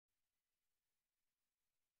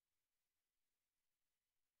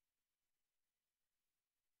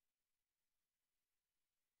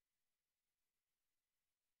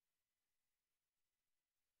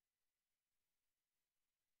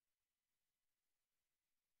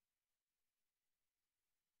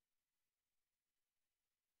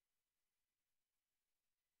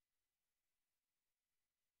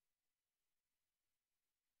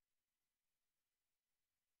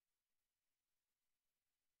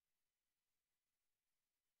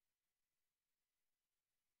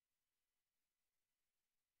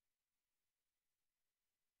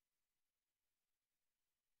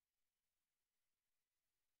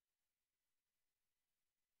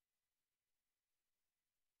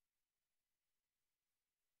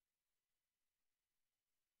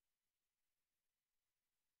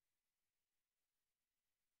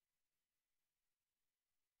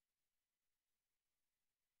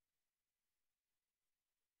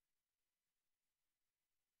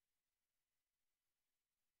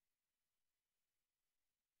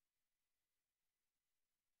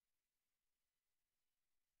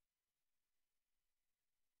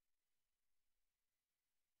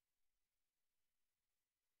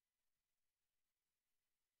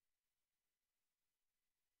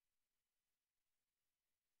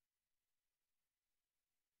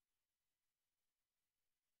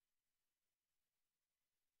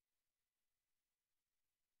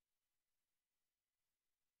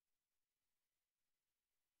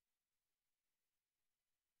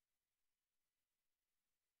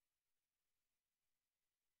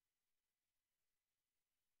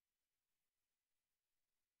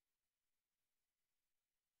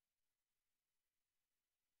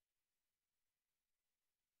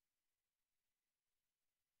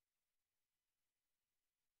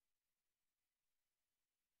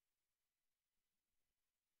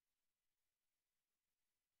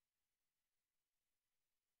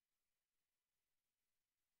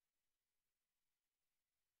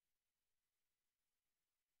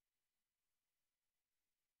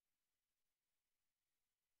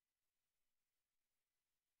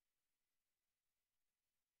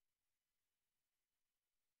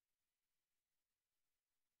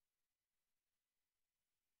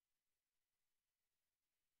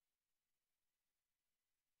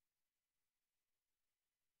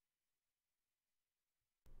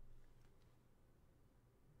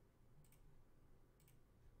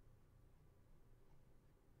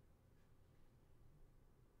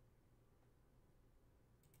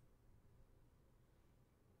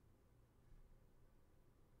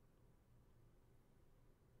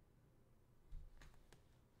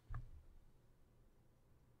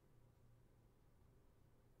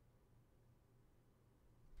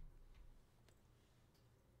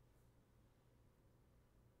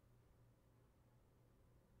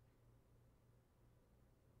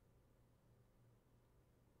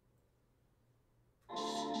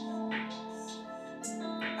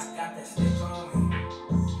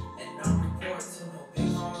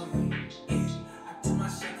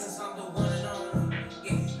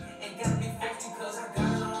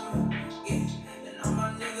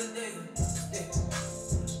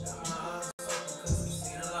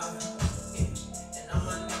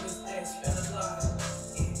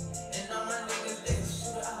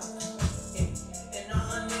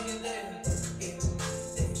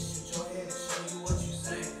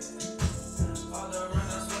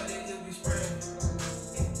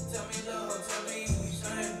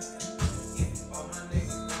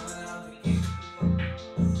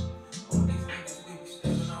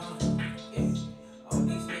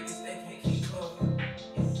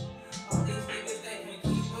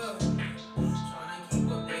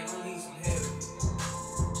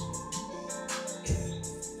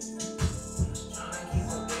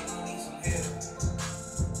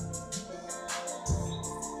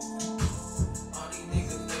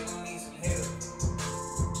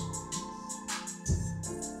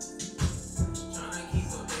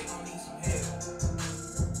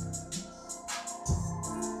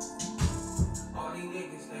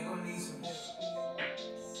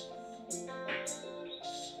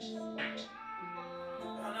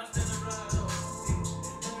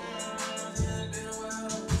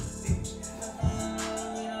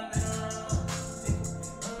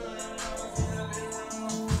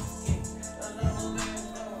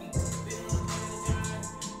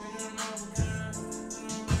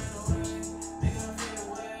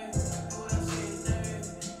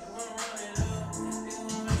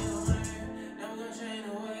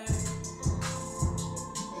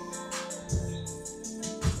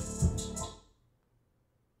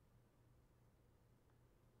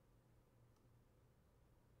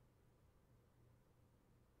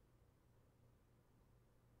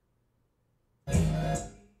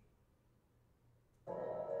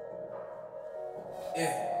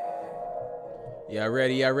Y'all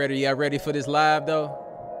ready? Y'all ready? Y'all ready for this live though?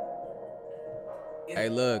 Hey,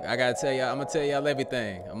 look, I gotta tell y'all, I'm gonna tell y'all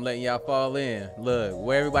everything. I'm letting y'all fall in. Look,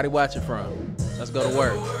 where everybody watching from? Let's go to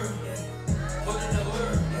work.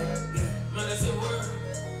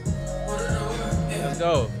 Let's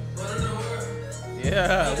go.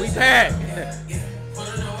 Yeah, we back.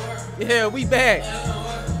 Yeah, we back.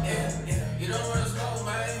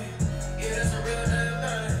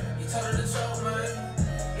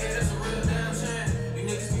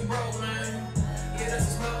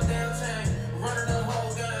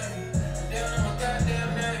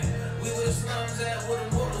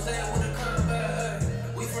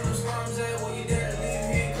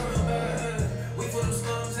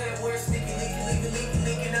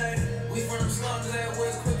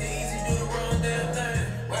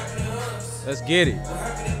 Let's get it.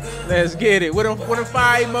 Let's get it. With them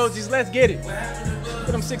fire emojis, let's get it. With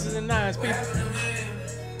them 6s and 9s, people.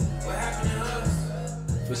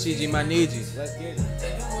 For CG, my Nijis, let's get it.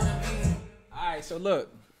 All right, so look.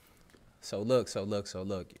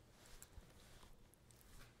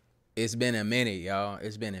 It's been a minute, y'all.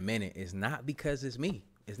 It's been a minute. It's not because it's me.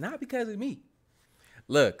 It's not because of me.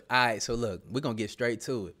 Look, all right, so look, we're going to get straight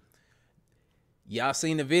to it. Y'all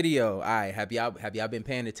seen the video? All right, have y'all been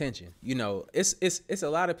paying attention? You know, it's a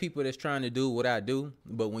lot of people that's trying to do what I do,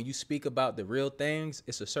 but when you speak about the real things,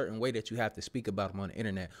 it's a certain way that you have to speak about them on the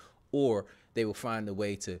internet, or they will find a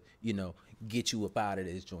way to, you know, get you up out of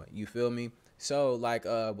this joint. You feel me? So like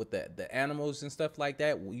with the animals and stuff like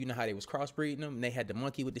that, you know how they was crossbreeding them, and they had the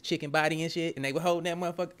monkey with the chicken body and shit, and they were holding that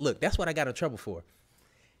motherfucker. Look, that's what I got in trouble for.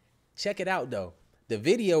 Check it out though. The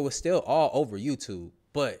video was still all over YouTube,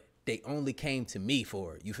 but they only came to me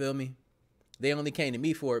for it. You feel me? They only came to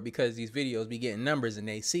me for it because these videos be getting numbers, and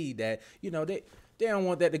they see that, you know, they don't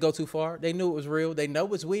want that to go too far. They knew it was real. They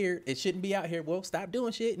know it's weird. It shouldn't be out here. Well, stop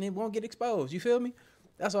doing shit and it won't get exposed. You feel me?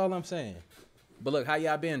 That's all I'm saying. But look, how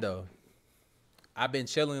y'all been though? I've been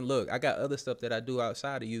chilling. Look, I got other stuff that I do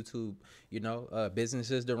outside of YouTube, you know,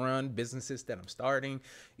 businesses to run, businesses that I'm starting.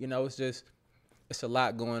 You know, it's a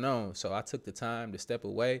lot going on. So I took the time to step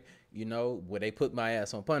away, you know, where they put my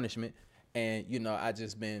ass on punishment. And, you know, I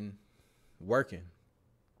just been working.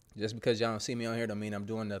 Just because y'all don't see me on here don't mean I'm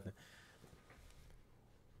doing nothing.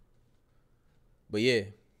 But yeah,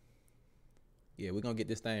 we're going to get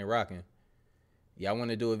this thing rocking. Y'all want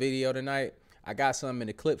to do a video tonight? I got something in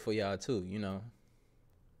the clip for y'all too, you know.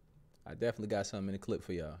 I definitely got something in the clip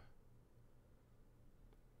for y'all.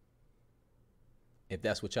 If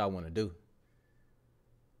that's what y'all want to do.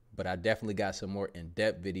 But I definitely got some more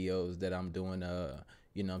in-depth videos that I'm doing,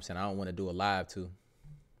 you know what I'm saying? I don't want to do a live too.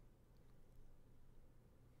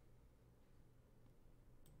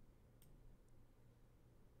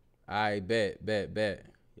 I bet.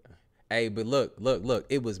 Hey, but look.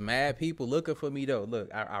 It was mad people looking for me though.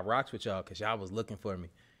 Look, I rocks with y'all because y'all was looking for me.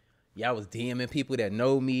 Y'all was DMing people that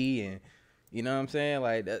know me, and you know what I'm saying?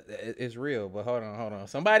 Like, it's real. But hold on.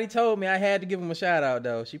 Somebody told me I had to give him a shout out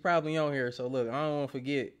though. She probably on here, so look, I don't want to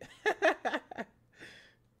forget.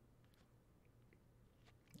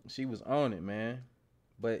 She was on it, man.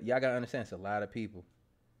 But y'all gotta understand, it's a lot of people.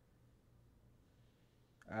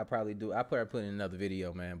 I probably put in another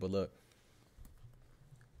video, man. But look,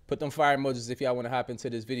 put them fire emojis if y'all want to hop into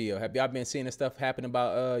this video. Have y'all been seeing the stuff happen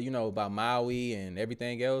about, you know, about Maui and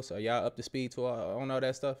everything else? Are y'all up to speed on all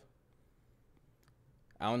that stuff?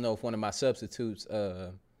 I don't know if one of my substitutes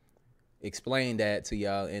explained that to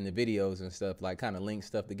y'all in the videos and stuff, like kind of link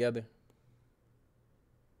stuff together.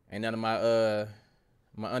 Ain't none of my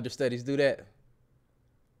my understudies do that.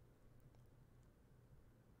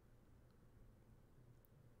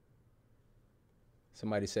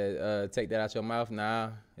 Somebody said, take that out your mouth. Nah,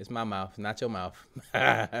 it's my mouth, not your mouth.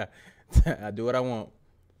 I do what I want.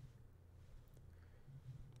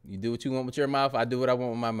 You do what you want with your mouth. I do what I want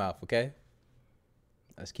with my mouth, okay?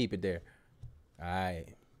 Let's keep it there. All right.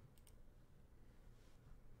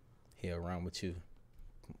 Hell wrong with you.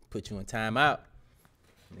 Put you in timeout.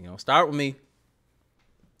 You don't start with me.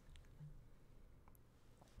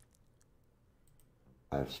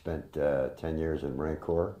 I've spent 10 years in Marine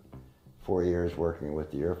Corps, 4 years working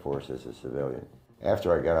with the Air Force as a civilian.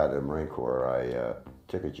 After I got out of the Marine Corps, I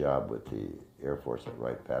took a job with the Air Force at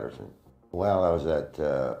Wright-Patterson. While I was at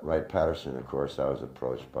Wright-Patterson, of course, I was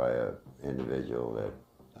approached by an individual that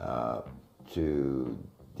to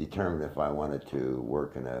determine if I wanted to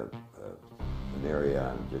work in an area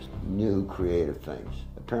on just new creative things.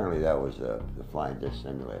 Apparently that was the flying disc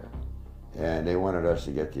simulator. And they wanted us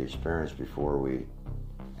to get the experience before we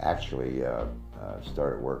actually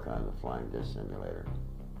started work on the flying disc simulator,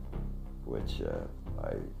 which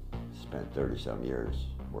I spent 30-some years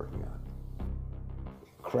working on.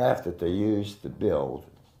 craft that they used to build,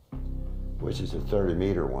 which is a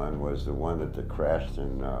 30-meter one, was the one that crashed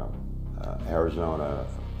in Arizona,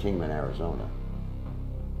 Kingman, Arizona,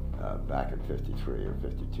 back in 53 or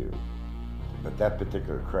 52. But that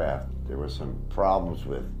particular craft, there were some problems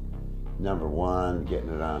with, number one, getting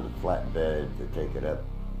it on the flatbed to take it up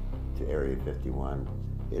to Area 51.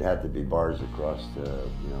 It had to be barged across the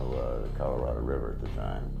Colorado River at the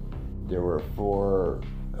time. There were 4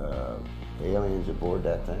 aliens aboard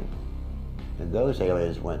that thing. And those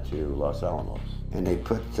aliens went to Los Alamos, and they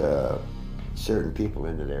put certain people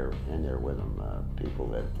in there with them, people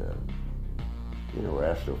that were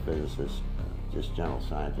astrophysicists, just general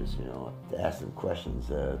scientists, to ask them questions.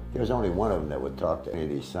 There was only one of them that would talk to any of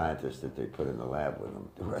these scientists that they put in the lab with them.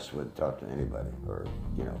 The rest wouldn't talk to anybody, or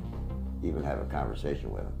even have a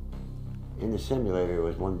conversation with them. In the simulator, there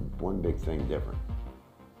was one big thing different.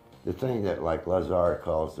 The thing that, like Lazar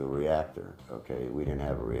calls the reactor, okay, we didn't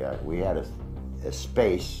have a reactor. We had a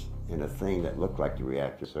space in a thing that looked like the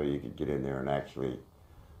reactor, so you could get in there and actually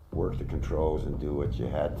work the controls and do what you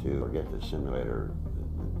had to, or get the simulator,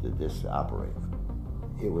 the disk to operate.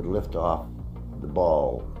 It would lift off the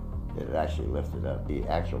ball that it actually lifted up. The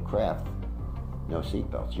actual craft, no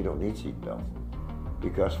seat belts. You don't need seat belts,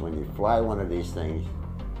 because when you fly one of these things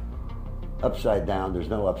upside down, there's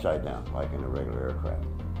no upside down like in a regular aircraft.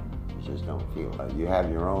 You just don't feel it. You have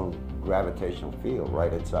your own gravitational field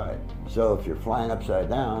right inside. So if you're flying upside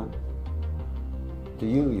down, to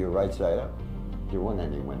you, you're right side up. There weren't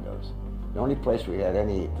any windows. The only place we had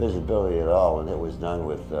any visibility at all, and it was done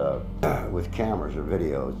with cameras or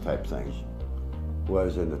video type things,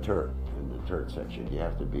 was in the turret section. You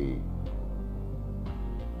have to be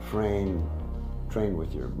trained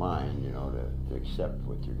with your mind, to accept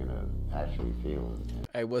what you're gonna actually feel.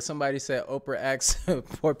 Hey, what somebody said, Oprah asks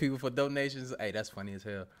poor people for donations. Hey, that's funny as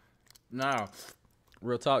hell. Nah,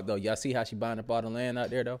 real talk though. Y'all see how she buying up all the land out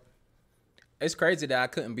there though? It's crazy that I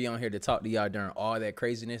couldn't be on here to talk to y'all during all that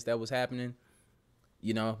craziness that was happening,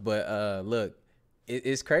 but look,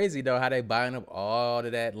 it's crazy though how they buying up all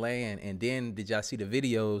of that land. And then did y'all see the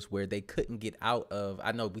videos where they couldn't get out of,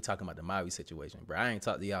 I know we talking about the Maui situation, bro. I ain't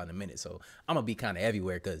talked to y'all in a minute, so I'm gonna be kind of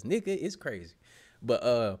everywhere because nigga, it's crazy.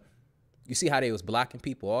 But you see how they was blocking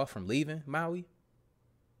people off from leaving Maui?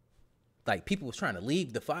 Like, people was trying to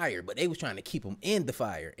leave the fire, but they was trying to keep them in the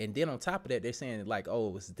fire. And then on top of that, they're saying like, oh,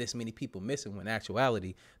 it was this many people missing, when in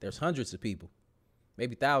actuality, there's hundreds of people,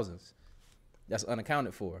 maybe thousands, that's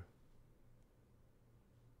unaccounted for.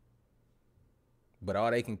 But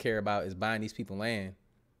all they can care about is buying these people land,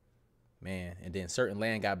 man. And then certain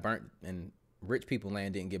land got burnt and rich people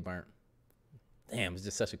land didn't get burnt. Damn, it's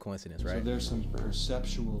just such a coincidence, right? So there's some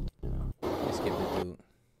perceptual. Let's skip it, dude.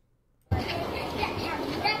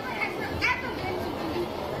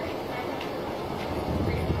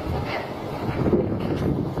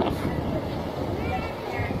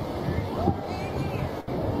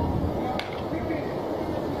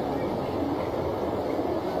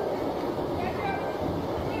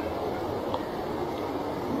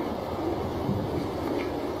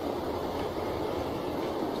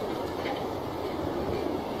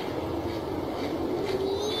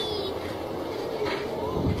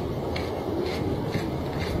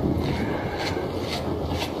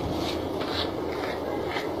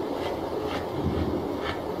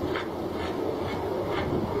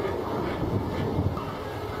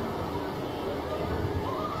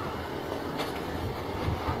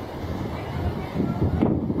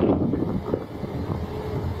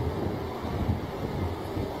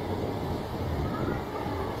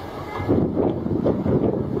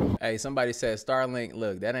 Hey, somebody said Starlink.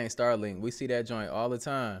 Look, that ain't Starlink. We see that joint all the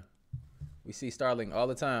time. We see Starlink all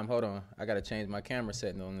the time. Hold on, I gotta change my camera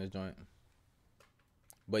setting on this joint.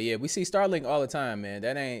 But yeah, we see Starlink all the time, man.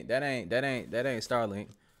 That ain't Starlink.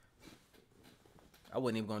 I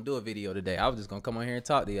wasn't even gonna do a video today. I was just gonna come on here and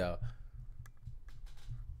talk to y'all.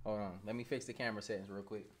 Hold on, let me fix the camera settings real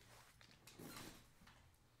quick.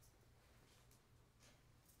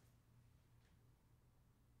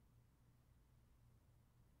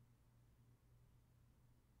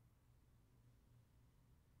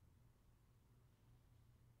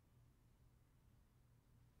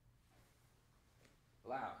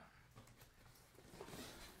 Wow.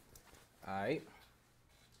 All right.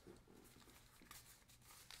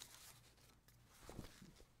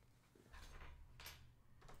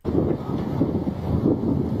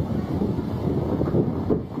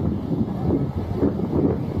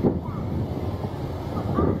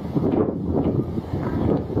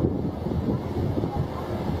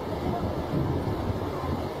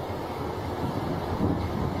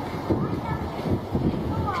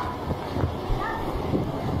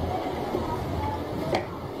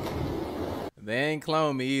 They ain't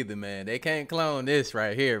clone me either, man. They can't clone this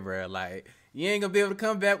right here, bro. Like, you ain't gonna be able to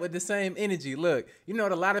come back with the same energy. Look, you know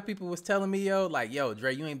what a lot of people was telling me, yo? Like, yo,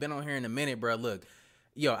 Dre, you ain't been on here in a minute, bro. Look,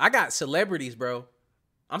 yo, I got celebrities, bro.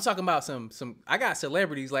 I'm talking about some. I got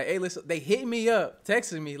celebrities like, hey, listen, they hit me up,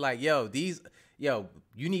 texting me like, yo,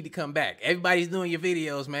 you need to come back. Everybody's doing your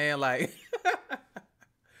videos, man. Like,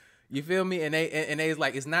 you feel me? And they's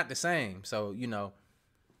like, it's not the same. So, you know,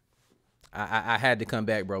 I had to come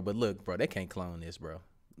back, bro. But look, bro, they can't clone this, bro.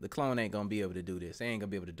 The clone ain't gonna be able to do this. They ain't gonna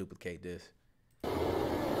be able to duplicate this.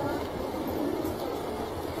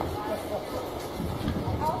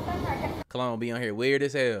 Clone be on here weird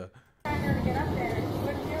as hell.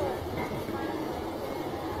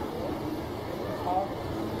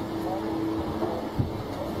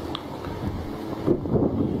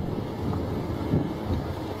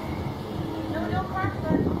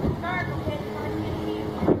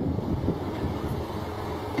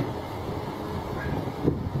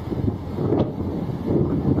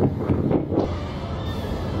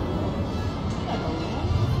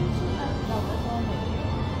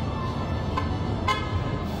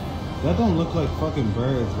 That don't look like fucking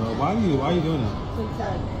birds, bro. Why are you doing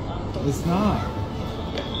that? It's not.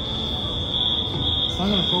 It's not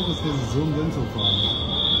gonna focus because it's zoomed in so far.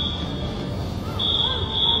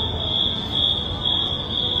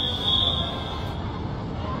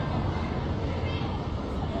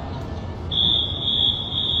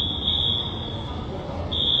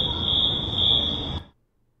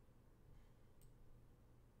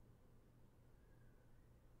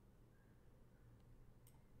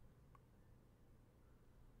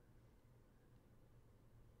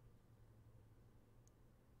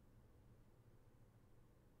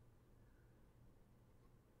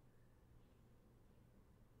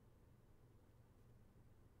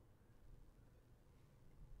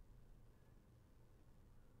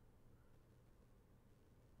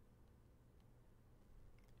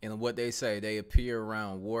 And what they say, they appear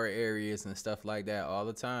around war areas and stuff like that all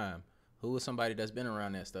the time. Who is somebody that's been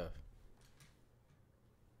around that stuff?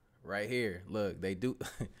 Right here. Look, they do.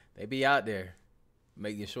 They be out there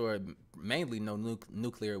making sure mainly no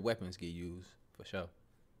nuclear weapons get used, for sure.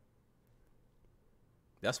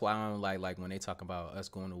 That's why I don't like when they talk about us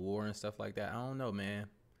going to war and stuff like that. I don't know, man.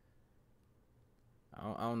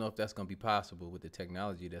 I don't know if that's going to be possible with the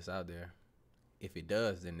technology that's out there. If it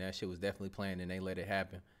does, then that shit was definitely planned and they let it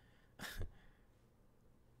happen.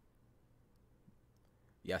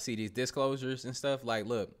 Y'all see these disclosures and stuff? Like,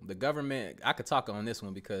 look, the government, I could talk on this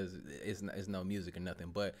one because it's no music or nothing,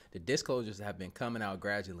 but the disclosures have been coming out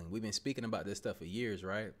gradually. We've been speaking about this stuff for years,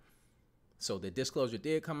 right? So the disclosure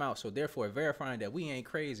did come out, so therefore verifying that we ain't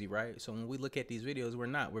crazy, right? So when we look at these videos,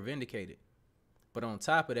 we're vindicated. But on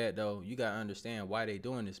top of that, though, you got to understand why they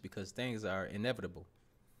doing this, because things are inevitable.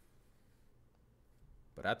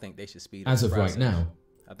 But I think they should speed up the process. As of right now,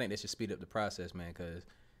 I think they should speed up the process, man, because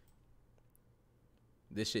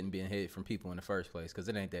this shouldn't be hid from people in the first place, because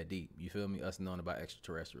it ain't that deep. You feel me? Us knowing about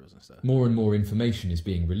extraterrestrials and stuff. More and more information is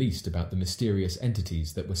being released about the mysterious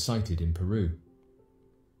entities that were sighted in Peru.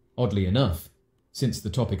 Oddly enough, since the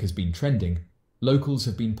topic has been trending, locals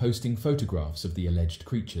have been posting photographs of the alleged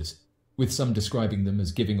creatures, with some describing them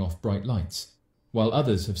as giving off bright lights, while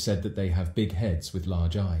others have said that they have big heads with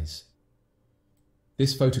large eyes.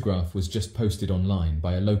 This photograph was just posted online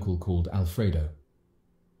by a local called Alfredo.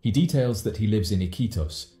 He details that he lives in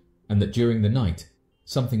Iquitos and that during the night,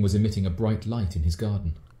 something was emitting a bright light in his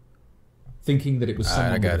garden. Thinking that it was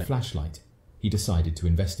someone with a flashlight, he decided to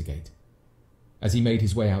investigate. As he made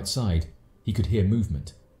his way outside, he could hear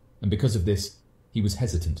movement, and because of this, he was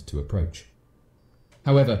hesitant to approach.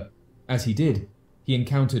 However, as he did, he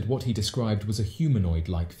encountered what he described was a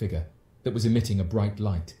humanoid-like figure that was emitting a bright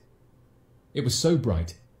light. It was so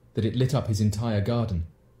bright that it lit up his entire garden,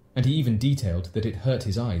 and he even detailed that it hurt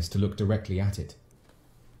his eyes to look directly at it.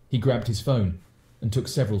 He grabbed his phone and took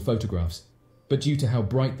several photographs, but due to how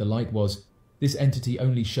bright the light was, this entity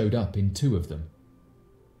only showed up in 2 of them.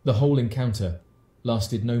 The whole encounter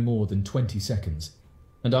lasted no more than 20 seconds,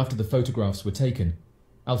 and after the photographs were taken,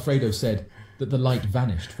 Alfredo said that the light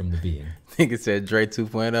vanished from the being. I think it said Dre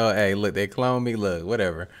 2.0. Hey, look, they cloned me. Look,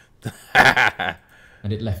 whatever.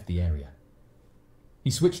 And it left the area. He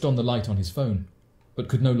switched on the light on his phone, but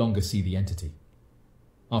could no longer see the entity.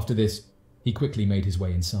 After this, he quickly made his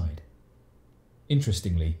way inside.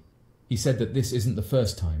 Interestingly, he said that this isn't the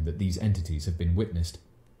first time that these entities have been witnessed,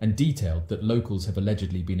 and detailed that locals have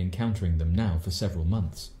allegedly been encountering them now for several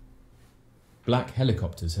months. Black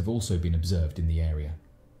helicopters have also been observed in the area.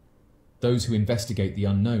 Those who investigate the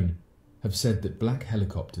unknown have said that black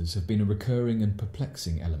helicopters have been a recurring and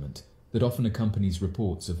perplexing element that often accompanies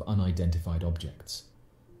reports of unidentified objects.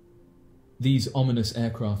 These ominous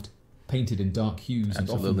aircraft, painted in dark hues and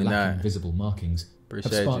often lacking visible markings,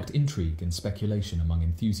 have sparked intrigue and speculation among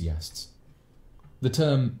enthusiasts. The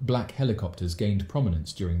term black helicopters gained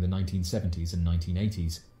prominence during the 1970s and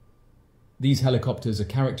 1980s. These helicopters are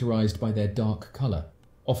characterized by their dark color,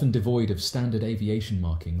 often devoid of standard aviation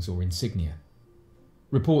markings or insignia.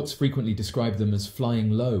 Reports frequently describe them as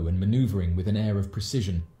flying low and maneuvering with an air of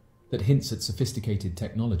precision that hints at sophisticated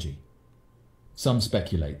technology. Some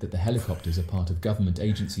speculate that the helicopters are part of government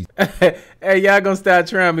agencies. Hey, y'all gonna stop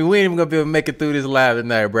trying me. We ain't even gonna be able to make it through this live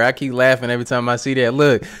tonight, bro. I keep laughing every time I see that.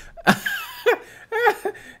 Look.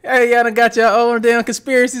 Hey, y'all done got your own damn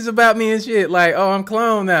conspiracies about me and shit. Like, oh, I'm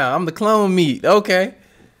clone now. I'm the clone meat. Okay.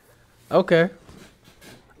 Okay.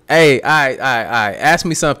 Hey, all right. Ask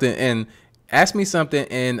me something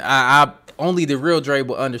and I only the real Dre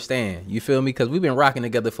will understand. You feel me? Because we've been rocking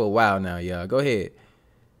together for a while now, y'all. Go ahead.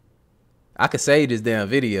 I could save this damn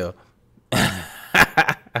video.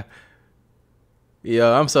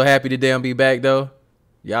 Yo, I'm so happy to damn be back, though.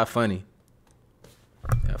 Y'all funny.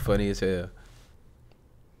 Y'all funny as hell.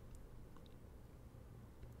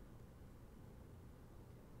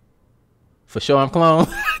 For sure I'm clone.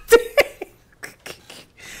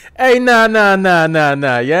 Hey, nah.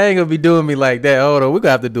 Y'all ain't gonna be doing me like that. Hold on. We're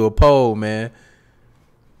gonna have to do a poll, man.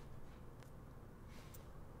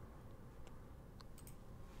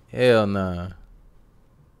 Hell nah.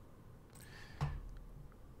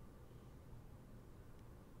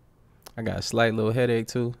 I got a slight little headache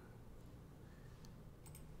too.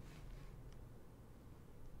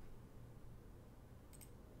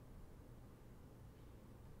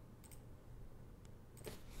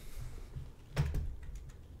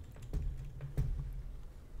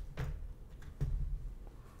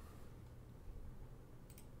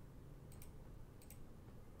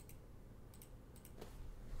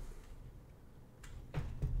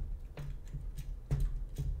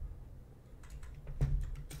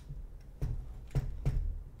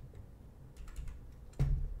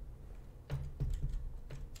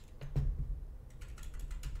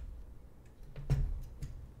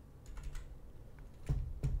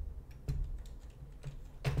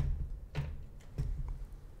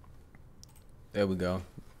 There we go.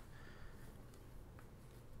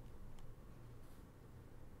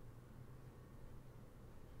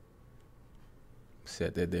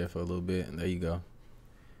 Set that there for a little bit, and there you go.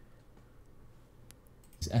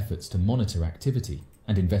 Efforts to monitor activity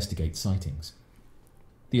and investigate sightings.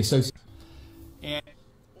 The association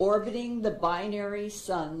orbiting the binary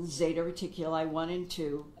suns Zeta Reticuli 1 and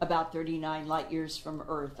 2, about 39 light years from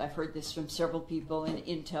Earth. I've heard this from several people in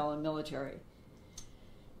intel and military.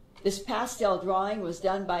 This pastel drawing was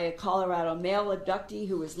done by a Colorado male abductee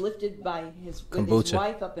who was lifted by his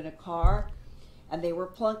wife up in a car, and they were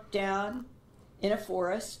plunked down in a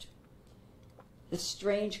forest. The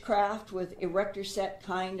strange craft with erector set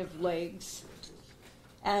kind of legs,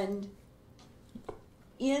 and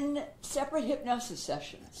in separate hypnosis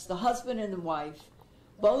sessions, the husband and the wife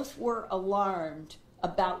both were alarmed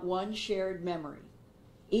about one shared memory.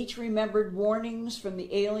 Each remembered warnings from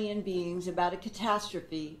the alien beings about a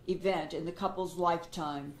catastrophe event in the couple's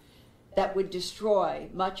lifetime that would destroy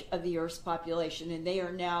much of the Earth's population, and they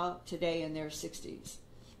are now today in their 60s.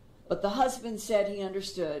 But the husband said he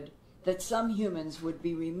understood that some humans would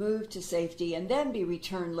be removed to safety and then be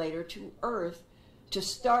returned later to Earth to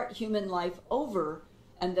start human life over,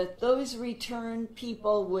 and that those returned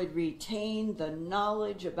people would retain the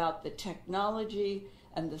knowledge about the technology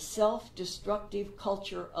and the self-destructive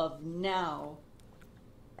culture of now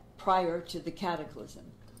prior to the cataclysm.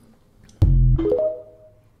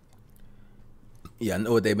 Yeah, I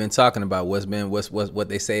know what they've been talking about. What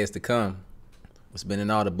they say is to come. What's been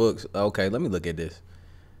in all the books. Okay, let me look at this.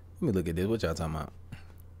 What y'all talking about?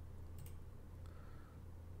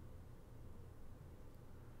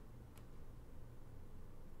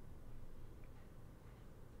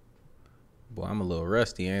 Boy, I'm a little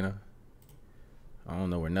rusty, ain't I? I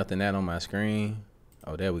don't know where nothing at on my screen.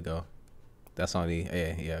 Oh, there we go. That's on the,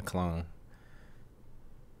 yeah, clone.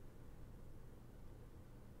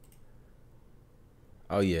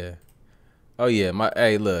 Oh, yeah.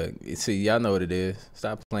 Hey, look. See, y'all know what it is.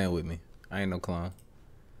 Stop playing with me. I ain't no clone.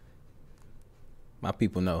 My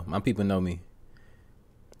people know. My people know me.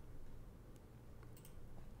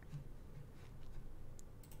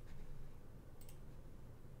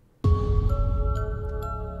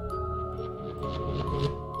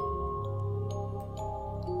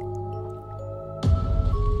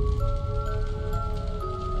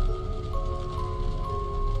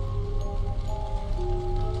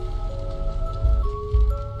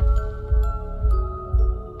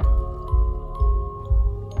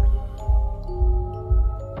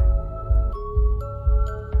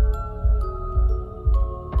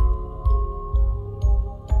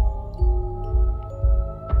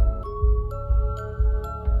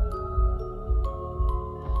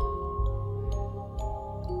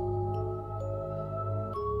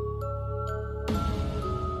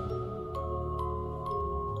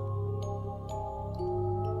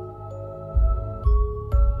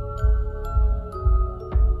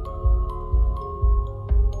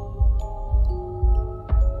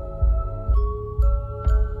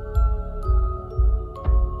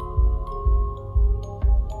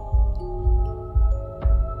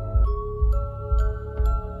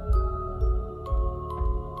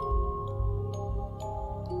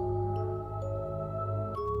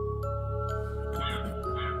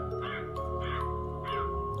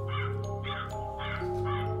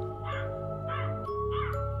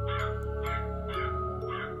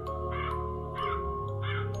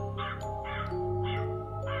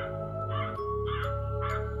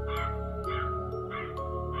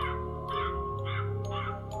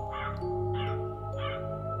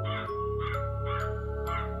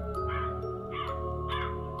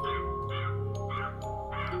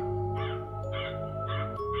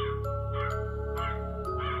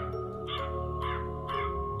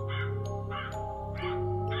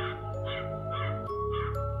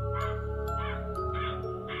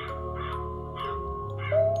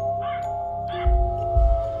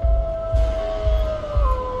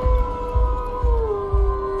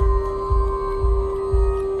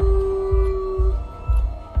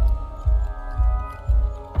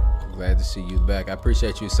 back. I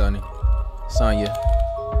appreciate you, Sonny. Sonya.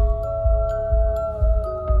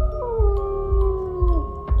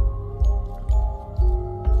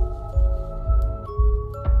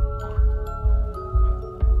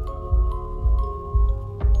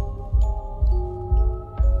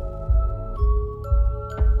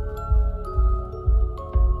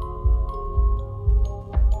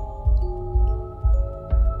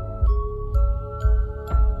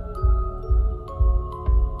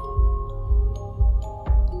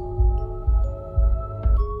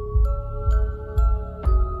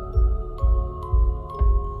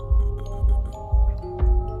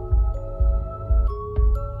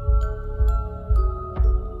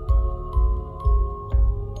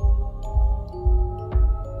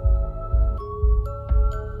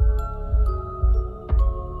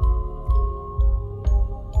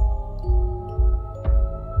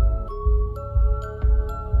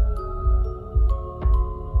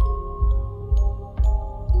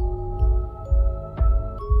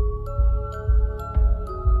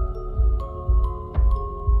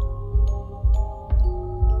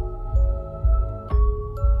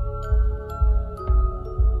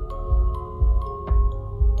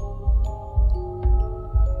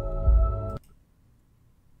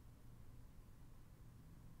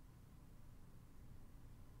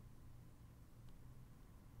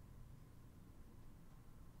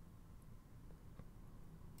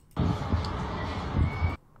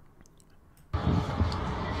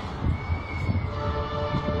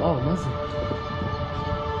 Oh, nothing.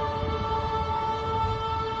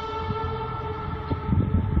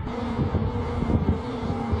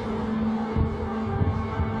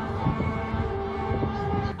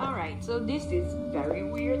 All right, so this is very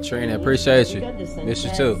weird. Trina, appreciate you. We got the Miss you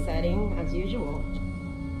sunset too. setting as usual,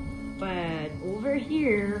 but over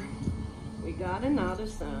here we got another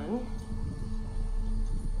sun,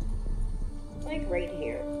 like right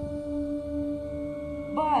here.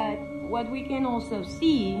 But what we can also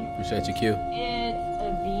see Appreciate you, Q. is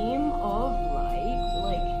a beam of light,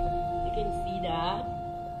 like you can see that.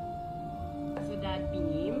 So that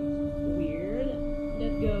beam, weird,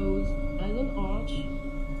 that goes as an arch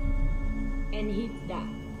and hits that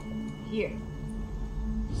here.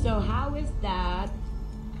 So how is that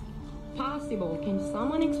possible? Can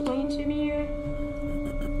someone explain to me here?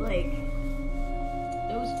 Like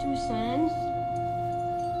those two suns,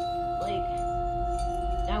 like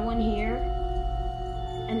that one here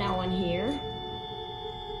and that one here.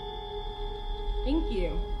 Thank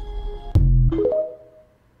you.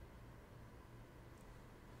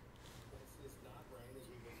 It's not rain, as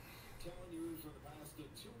we've been telling you for the past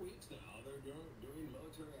 2 weeks now. They're doing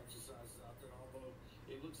military exercises out there, although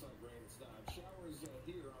it looks like rain is not. Showers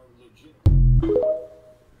here are legitimate.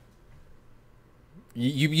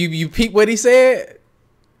 You peep what he said?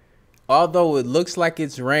 Although it looks like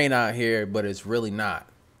it's rain out here, but it's really not.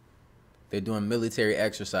 They're doing military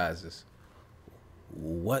exercises.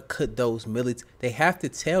 What could those they have to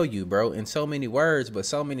tell you, bro, in so many words, but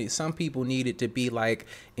some people need it to be like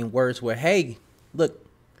in words where, hey, look,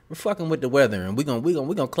 we're fucking with the weather and we're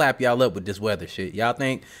gonna clap y'all up with this weather shit. Y'all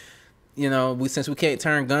think, you know, since we can't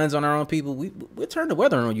turn guns on our own people, we'll turn the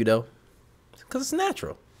weather on you though. Cause it's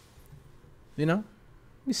natural. You know?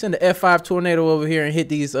 We send the F5 tornado over here and hit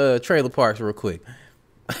these trailer parks real quick.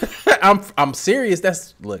 I'm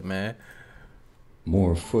serious. Look, man.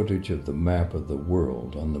 More footage of the map of the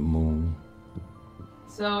world on the moon.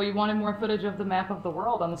 So you wanted more footage of the map of the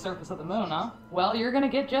world on the surface of the moon, huh? Well, you're gonna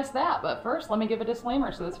get just that, but first let me give a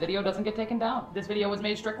disclaimer so this video doesn't get taken down. This video was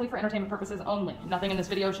made strictly for entertainment purposes only. Nothing in this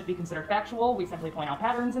video should be considered factual. We simply point out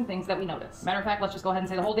patterns and things that we notice. Matter of fact, let's just go ahead and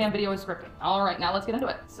say the whole damn video is scripted. Alright, now let's get into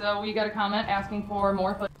it. So we got a comment asking for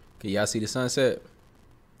more footage. Can y'all see the sunset?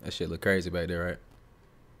 That shit look crazy back there, right?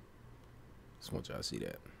 Just want y'all to see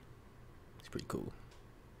that. It's pretty cool.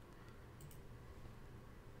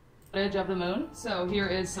 Footage of the moon. So here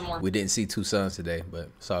is some more. We didn't see two suns today, but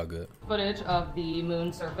it's all good. Footage of the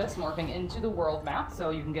moon surface morphing into the world map, so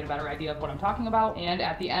you can get a better idea of what I'm talking about. And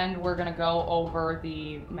at the end, we're gonna go over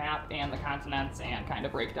the map and the continents and kind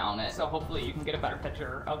of break down it. So hopefully you can get a better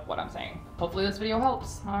picture of what I'm saying. Hopefully this video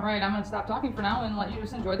helps. All right, I'm gonna stop talking for now and let you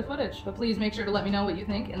just enjoy the footage. But please make sure to let me know what you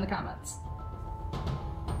think in the comments.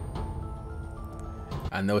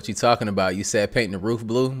 I know what you're talking about. You said painting the roof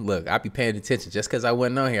blue. Look, I be paying attention just because I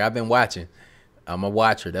wasn't on here. I've been watching. I'm a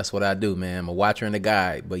watcher. That's what I do, man. I'm a watcher and a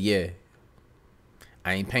guide. But yeah,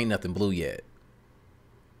 I ain't paint nothing blue yet.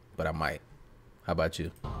 But I might. How about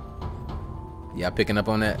you? Y'all picking up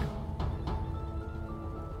on that?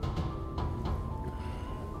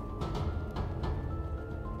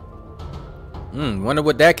 Wonder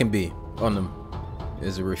what that can be on them.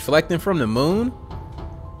 Is it reflecting from the moon?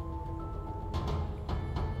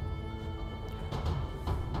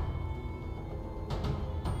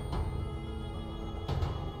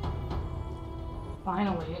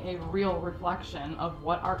 Finally, a real reflection of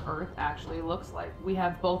what our Earth actually looks like. We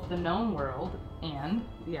have both the known world and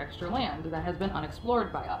the extra land that has been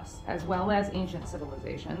unexplored by us, as well as ancient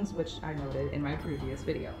civilizations, which I noted in my previous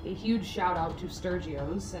video. A huge shout out to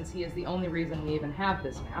Sturgio's, since he is the only reason we even have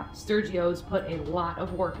this map. Sturgio's put a lot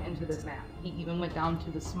of work into this map. He even went down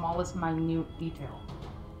to the smallest minute detail.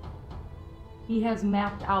 He has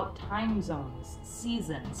mapped out time zones,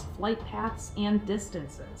 seasons, flight paths, and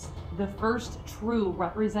distances. The first true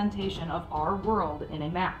representation of our world in a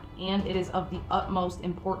map, and it is of the utmost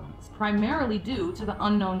importance, primarily due to the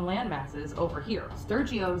unknown landmasses over here.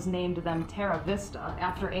 Sturgio's named them Terra Vista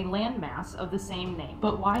after a landmass of the same name.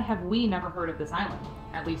 But why have we never heard of this island?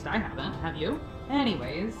 At least I haven't, have you?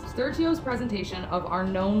 Anyways, Sturgio's presentation of our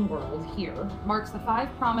known world here marks the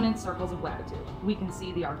 5 prominent circles of latitude. We can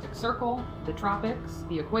see the Arctic Circle, the tropics,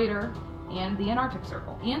 the equator, and the Antarctic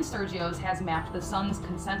Circle. And Sturgio's has mapped the sun's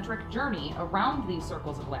concentric journey around these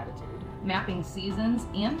circles of latitude, mapping seasons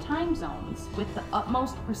and time zones with the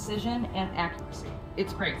utmost precision and accuracy.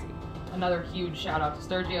 It's crazy. Another huge shout out to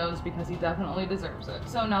Sturgio's because he definitely deserves it.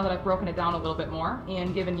 So now that I've broken it down a little bit more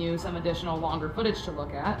and given you some additional longer footage to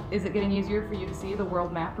look at, is it getting easier for you to see the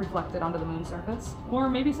world map reflected onto the moon surface? Or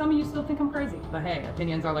maybe some of you still think I'm crazy. But hey,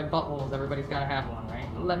 opinions are like buttholes, everybody's gotta have one, right?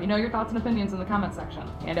 Let me know your thoughts and opinions in the comment section.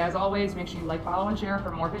 And as always, make sure you like, follow, and share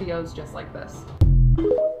for more videos just like this.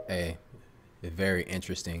 Hey, it's very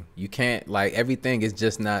interesting. You can't, like, everything is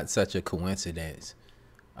just not such a coincidence.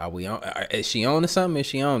 Are we on? Is she on to something? Is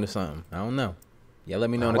she on to something? I don't know. Yeah, let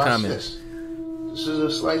me know in the comments. This is a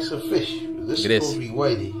slice of fish. This is supposed to be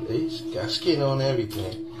whitey. It's got skin on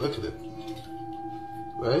everything. Look at it.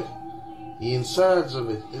 Right? The insides of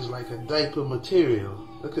it is like a diaper material.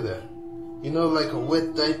 Look at that. You know, like a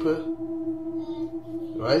wet diaper?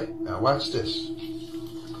 Right? Now watch this.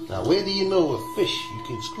 Now where do you know a fish, you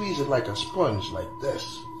can squeeze it like a sponge like this?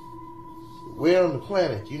 Where on the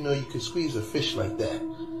planet you know you can squeeze a fish like that?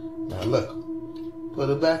 Now look, put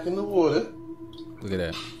it back in the water. Look at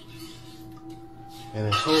that. And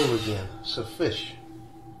it's whole again. It's a fish.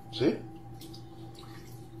 See?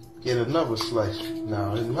 Get another slice.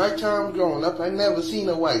 Now, in my time growing up, I never seen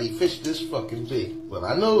a whitey fish this fucking big. Well,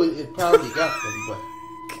 I know it probably got them, but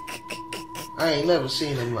I ain't never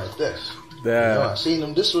seen them like this. You know, I seen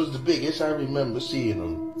them. This was the biggest. I remember seeing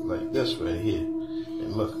them like this right here.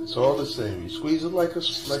 And look, it's all the same. You squeeze it like a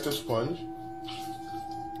sponge.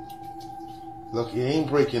 Look, it ain't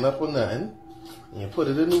breaking up or nothing. And you put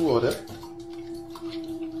it in the water,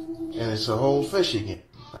 and it's a whole fish again.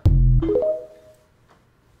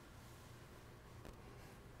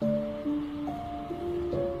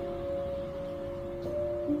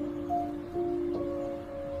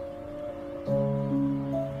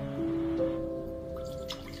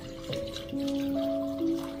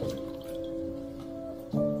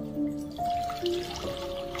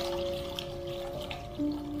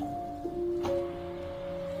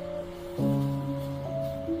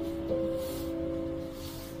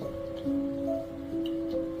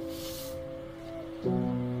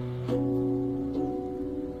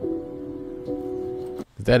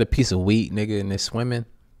 Is that a piece of wheat, nigga, and it's swimming?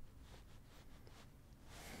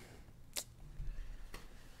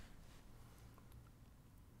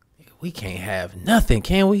 We can't have nothing,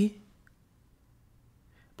 can we?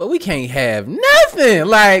 But we can't have nothing.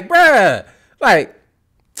 Like, bruh. Like,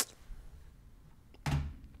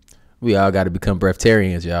 we all got to become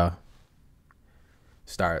breatharians, y'all.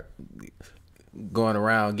 Start going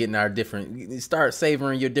around getting our different, start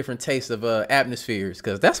savoring your different tastes of atmospheres,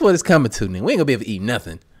 because that's what it's coming to now. We ain't gonna be able to eat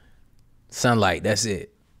nothing. Sunlight, that's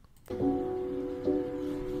it.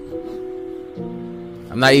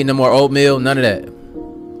 I'm not eating no more oatmeal, none of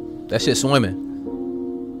that. That shit's swimming.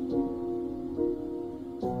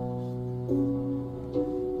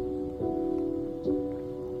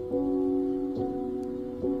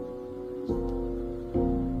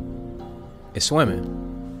 It's swimming.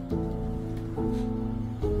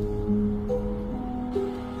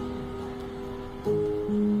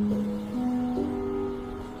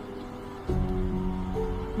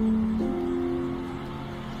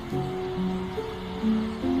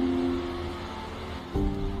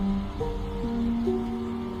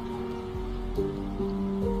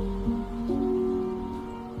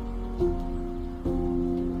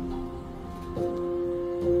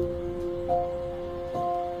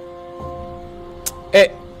 Hey.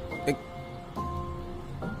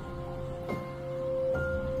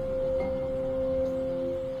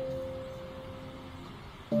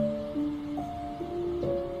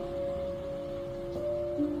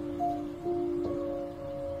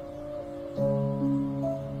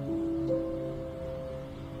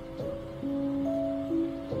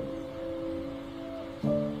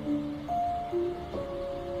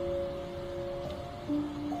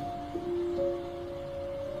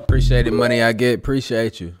 Appreciate it, money I get.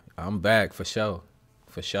 Appreciate you. I'm back for sure.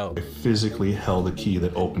 For sure. I physically held a key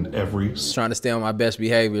that opened every trying to stay on my best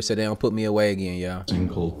behavior so they don't put me away again, y'all.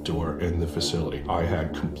 Single door in the facility. I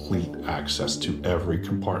had complete access to every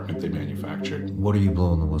compartment they manufactured. What are you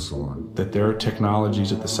blowing the whistle on? That there are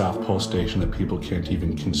technologies at the South Pole Station that people can't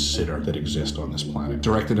even consider that exist on this planet.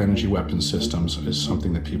 Directed energy weapon systems is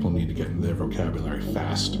something that people need to get into their vocabulary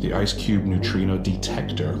fast. The Ice Cube neutrino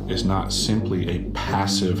detector is not simply a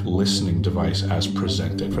passive listening device as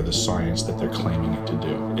presented for the science that they're claiming it to do.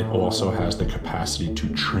 It also has the capacity to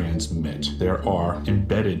transmit. There are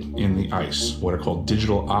embedded in the ice what are called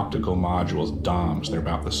digital optical modules, DOMs. They're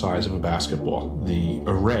about the size of a basketball. The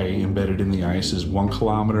array embedded in the ice is 1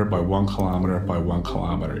 kilometer by 1 kilometer by 1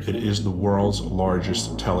 kilometer. It is the world's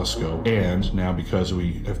largest telescope. And now, because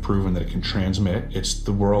we have proven that it can transmit, it's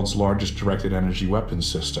the world's largest directed energy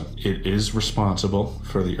weapons system. It is responsible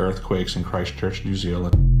for the earthquakes in Christchurch, New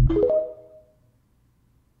Zealand.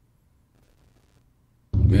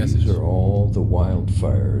 These are all the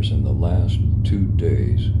wildfires in the last 2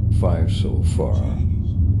 days, 5 so far.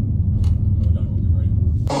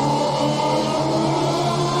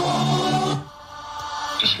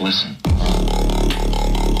 Just listen.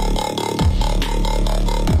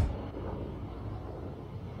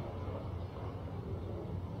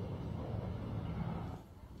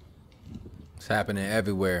 It's happening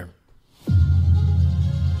everywhere.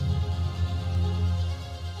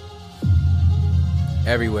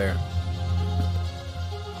 Everywhere.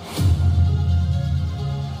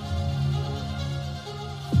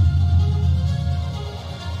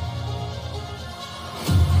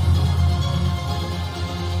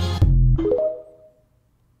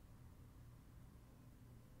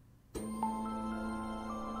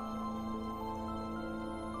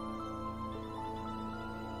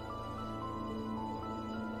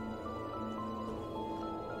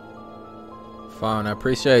 Fine, I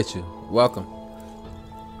appreciate you. Welcome.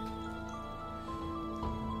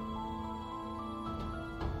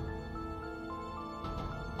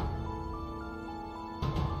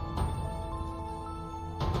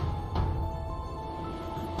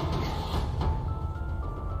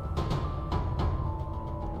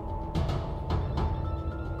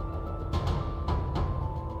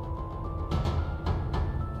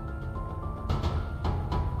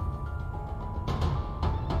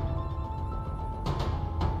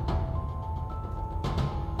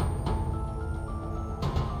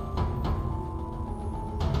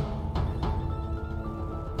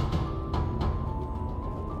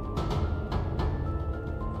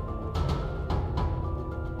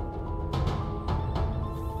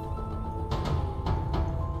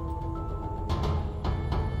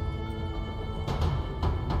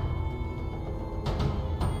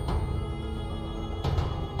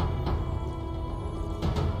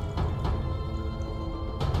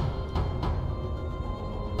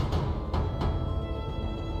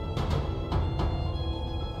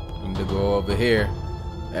 To go over here.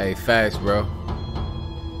 Hey, facts, bro.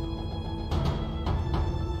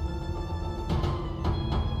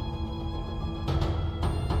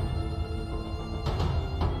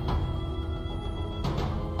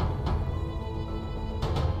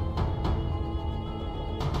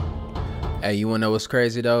 Hey, you wanna know what's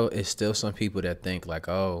crazy though? It's still some people that think like,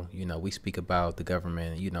 oh, you know, we speak about the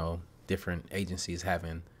government, you know, different agencies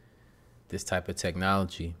having this type of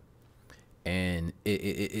technology. And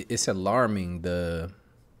it's alarming, the,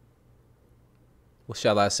 what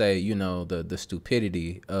shall I say, you know, the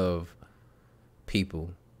stupidity of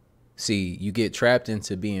people. See, you get trapped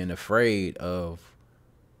into being afraid of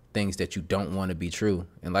things that you don't want to be true.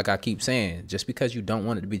 And like I keep saying, just because you don't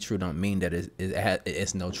want it to be true don't mean that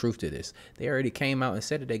it's no truth to this. They already came out and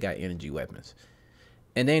said that they got energy weapons.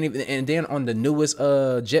 And then on the newest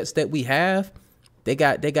jets that we have, They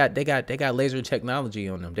got laser technology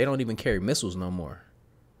on them. They don't even carry missiles no more.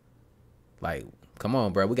 Like, come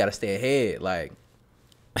on, bro. We got to stay ahead. Like,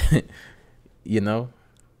 you know,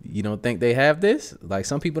 you don't think they have this? Like,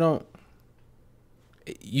 some people don't.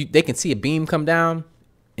 They can see a beam come down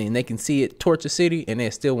and they can see it torch a city and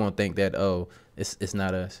they still won't think that, oh, it's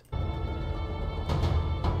not us. I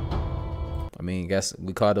mean, guess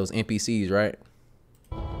we call those NPCs, right?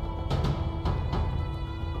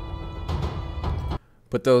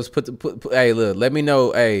 Hey, look, let me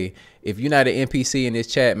know, hey, if you're not an NPC in this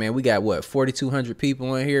chat, man. We got what, 4,200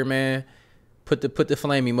 people in here, man. Put the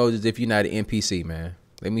flame emojis if you're not an NPC, man.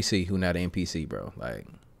 Let me see who not an NPC, bro. Like,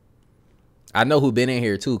 I know who been in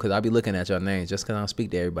here too, cause I be looking at your names. Just cause I don't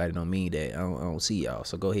speak to everybody don't mean that I don't see y'all.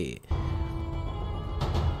 So go ahead.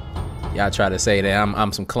 Y'all try to say that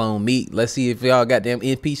I'm some clone meat. Let's see if y'all got them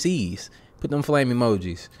NPCs. Put them flame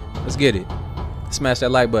emojis. Let's get it. Smash that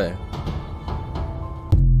like button.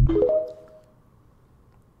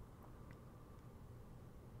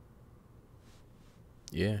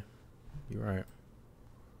 Yeah, you're right.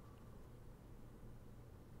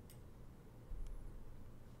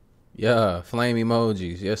 Yeah, flame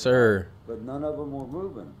emojis. Yes, sir. But none of them were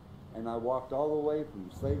moving. And I walked all the way from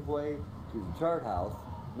Safeway to the chart house.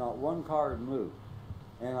 Not one car had moved.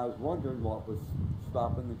 And I was wondering what was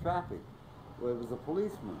stopping the traffic. Well, it was a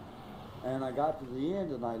policeman. And I got to the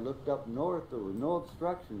end and I looked up north. There were no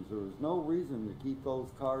obstructions. There was no reason to keep those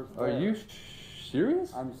cars there. Are you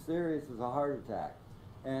serious? I'm serious as a heart attack.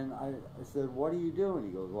 And I said, what are you doing?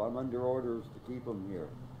 He goes, well, I'm under orders to keep them here.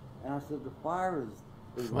 And I said, the fire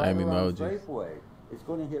is right around Safeway. It's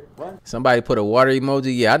going to hit front. Somebody put a water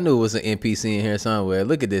emoji. Yeah, I knew it was an NPC in here somewhere.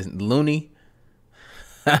 Look at this loony.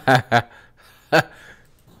 Street.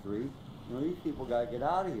 You know, these people got to get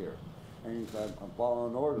out of here. And he said, I'm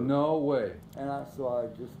following orders. No way. And so I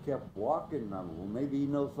just kept walking. And I'm, well, maybe he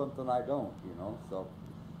knows something I don't, you know. So,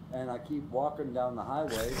 and I keep walking down the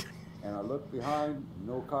highway, and I look behind,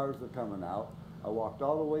 no cars are coming out. I walked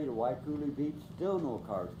all the way to Waikuli Beach, still no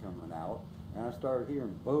cars coming out. And I started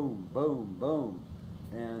hearing boom, boom, boom.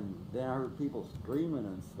 And then I heard people screaming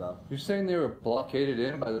and stuff. You're saying they were blockaded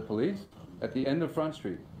in by the police at the end of Front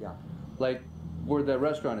Street? Yeah. Like where that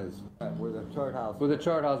restaurant is? Where the chart house. Where the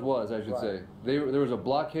chart house was, I should say. There was a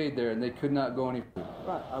blockade there, and they could not go any.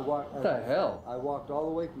 Right. I walked. What the hell? I walked all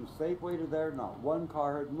the way from Safeway to there. Not one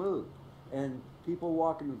car had moved, and people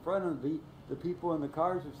walking in front of me. The people in the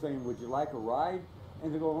cars are saying, "Would you like a ride?"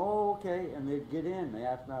 And they're going, "Oh, okay." And they'd get in. They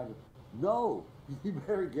asked me, "No, you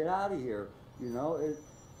better get out of here." You know,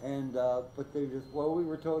 but they just, well, we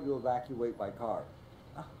were told to evacuate by car.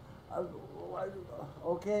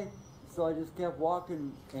 Okay, so I just kept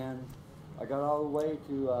walking, and I got all the way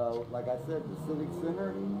to, like I said, the Civic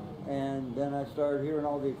Center, and then I started hearing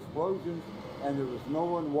all the explosions, and there was no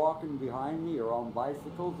one walking behind me or on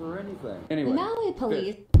bicycles or anything. Anyway. Maui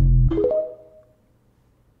police.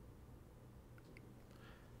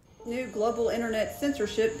 New global internet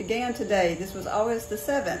censorship began today. This was August the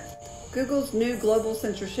 7th. Google's new global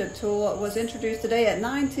censorship tool was introduced today at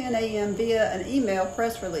 9:10 a.m. via an email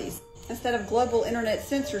press release. Instead of global internet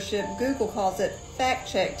censorship, Google calls it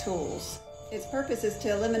fact-check tools. Its purpose is to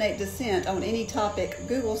eliminate dissent on any topic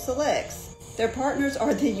Google selects. Their partners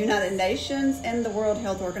are the United Nations and the World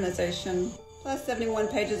Health Organization. Plus 71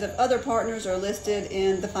 pages of other partners are listed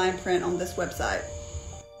in the fine print on this website.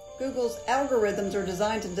 Google's algorithms are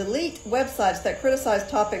designed to delete websites that criticize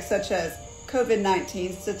topics such as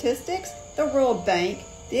COVID-19 statistics, the World Bank,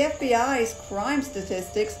 the FBI's crime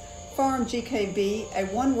statistics, Farm GKB, a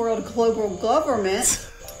one world global government.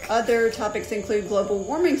 Other topics include global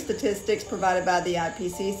warming statistics provided by the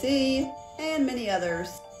IPCC, and many others.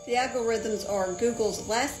 The algorithms are Google's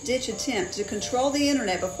last-ditch attempt to control the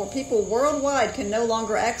internet before people worldwide can no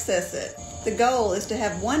longer access it. The goal is to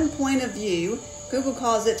have one point of view. Google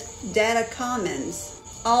calls it data commons.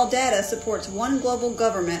 All data supports one global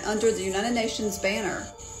government under the United Nations banner.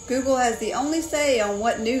 Google has the only say on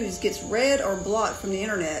what news gets read or blocked from the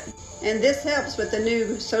internet. And this helps with the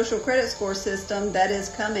new social credit score system that is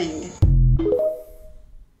coming.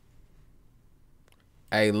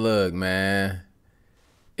 Hey, look, man.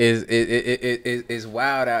 It's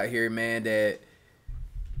wild out here, man, that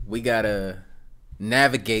we gotta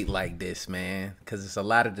navigate like this, man, because it's a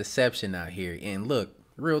lot of deception out here. And look,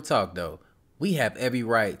 real talk though, we have every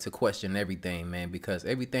right to question everything, man, because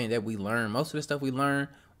everything that we learn, most of the stuff we learned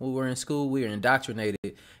when we were in school, we were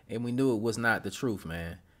indoctrinated and we knew it was not the truth,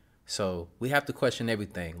 man. So we have to question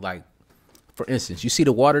everything. Like, for instance, you see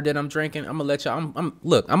the water that I'm drinking? I'm gonna let y'all,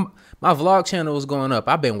 my vlog channel is going up.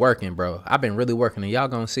 I've been working, bro. I've been really working, and y'all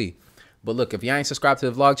gonna see. But look, if y'all ain't subscribed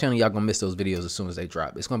to the vlog channel, y'all gonna miss those videos as soon as they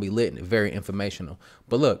drop. It's gonna be lit and very informational.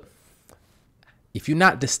 But look, if you're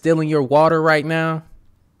not distilling your water right now,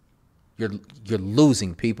 you're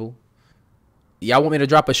losing, people. Y'all want me to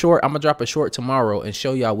drop a short? I'm gonna drop a short tomorrow and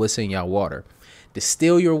show y'all what's in y'all water.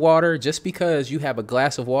 Distill your water. Just because you have a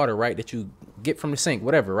glass of water, right, that you get from the sink,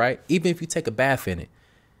 whatever, right? Even if you take a bath in it,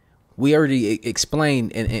 we already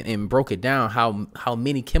explained and broke it down how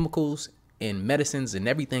many chemicals and medicines and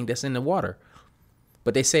everything that's in the water.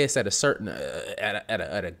 But they say it's at a certain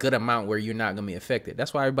at a good amount where you're not gonna be affected.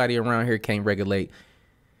 That's why everybody around here can't regulate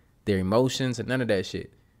their emotions and none of that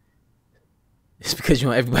shit. It's because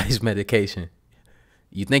you're on everybody's medication.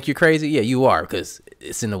 You think you're crazy? Yeah, you are, because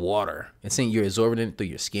it's in the water. It's in, you're absorbing it through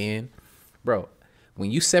your skin. Bro, when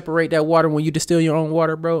you separate that water, when you distill your own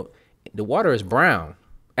water, bro, the water is brown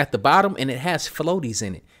at the bottom and it has floaties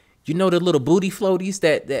in it. You know the little booty floaties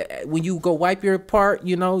that when you go wipe your part,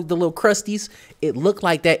 you know, the little crusties, it looked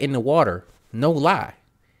like that in the water. No lie.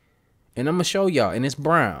 And I'm going to show y'all, and it's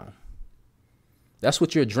brown. That's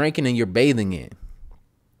what you're drinking and you're bathing in.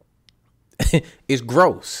 It's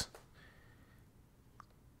gross.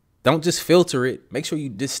 Don't just filter it. Make sure you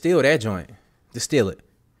distill that joint. Distill it.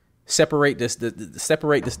 Separate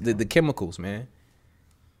the chemicals, man.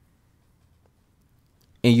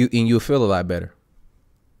 And you'll feel a lot better.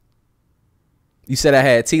 You said I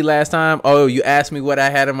had tea last time. Oh, you asked me what I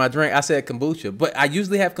had in my drink. I said kombucha, but I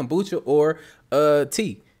usually have kombucha or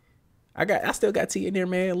tea. I still got tea in there,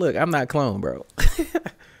 man. Look, I'm not clone, bro.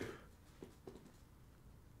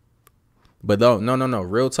 But no.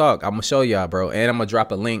 Real talk. I'm gonna show y'all, bro, and I'm gonna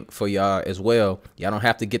drop a link for y'all as well. Y'all don't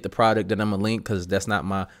have to get the product that I'm gonna link, because that's not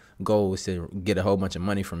my goal, is to get a whole bunch of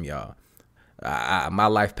money from y'all. My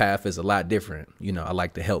life path is a lot different. You know, I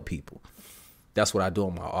like to help people. That's what I do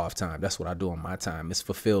on my off time. That's what I do on my time. It's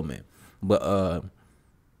fulfillment. But I'm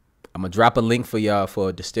gonna drop a link for y'all for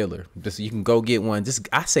a distiller. Just you can go get one.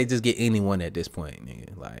 I say just get anyone at this point,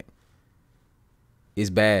 nigga. Like, it's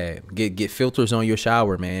bad. Get filters on your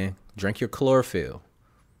shower, man. Drink your chlorophyll.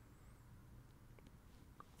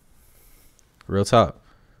 Real talk.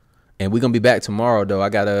 And we're gonna be back tomorrow though.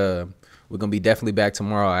 We're gonna be definitely back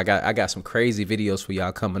tomorrow. I got some crazy videos for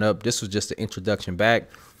y'all coming up. This was just an introduction back.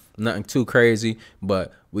 Nothing too crazy,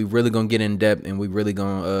 but we really gonna get in depth, and we really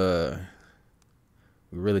gonna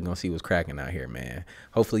see what's cracking out here, man.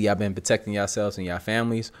 Hopefully y'all been protecting yourselves and y'all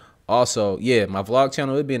families. Also, yeah, my vlog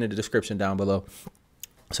channel will be in the description down below.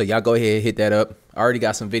 So y'all go ahead, hit that up. I already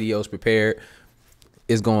got some videos prepared.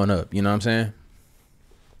 It's going up, you know what I'm saying?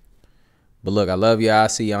 But look, I love y'all. I'll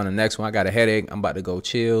see y'all on the next one. I got a headache. I'm about to go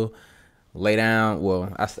chill, lay down.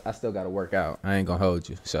 Well, I still got to work out. I ain't gonna hold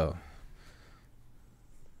you. So,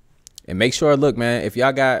 and make sure, look, man, if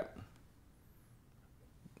y'all got,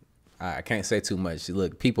 I can't say too much.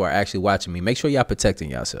 Look, people are actually watching me. Make sure y'all protecting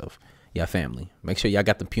yourself, y'all family. Make sure y'all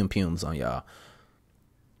got the pum-pums on y'all.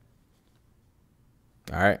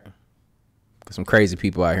 All right. Got some crazy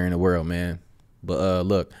people out here in the world, man. But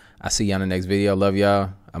look, I see y'all in the next video. Love y'all.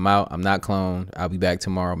 I'm out. I'm not cloned. I'll be back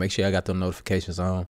tomorrow. Make sure y'all got those notifications on.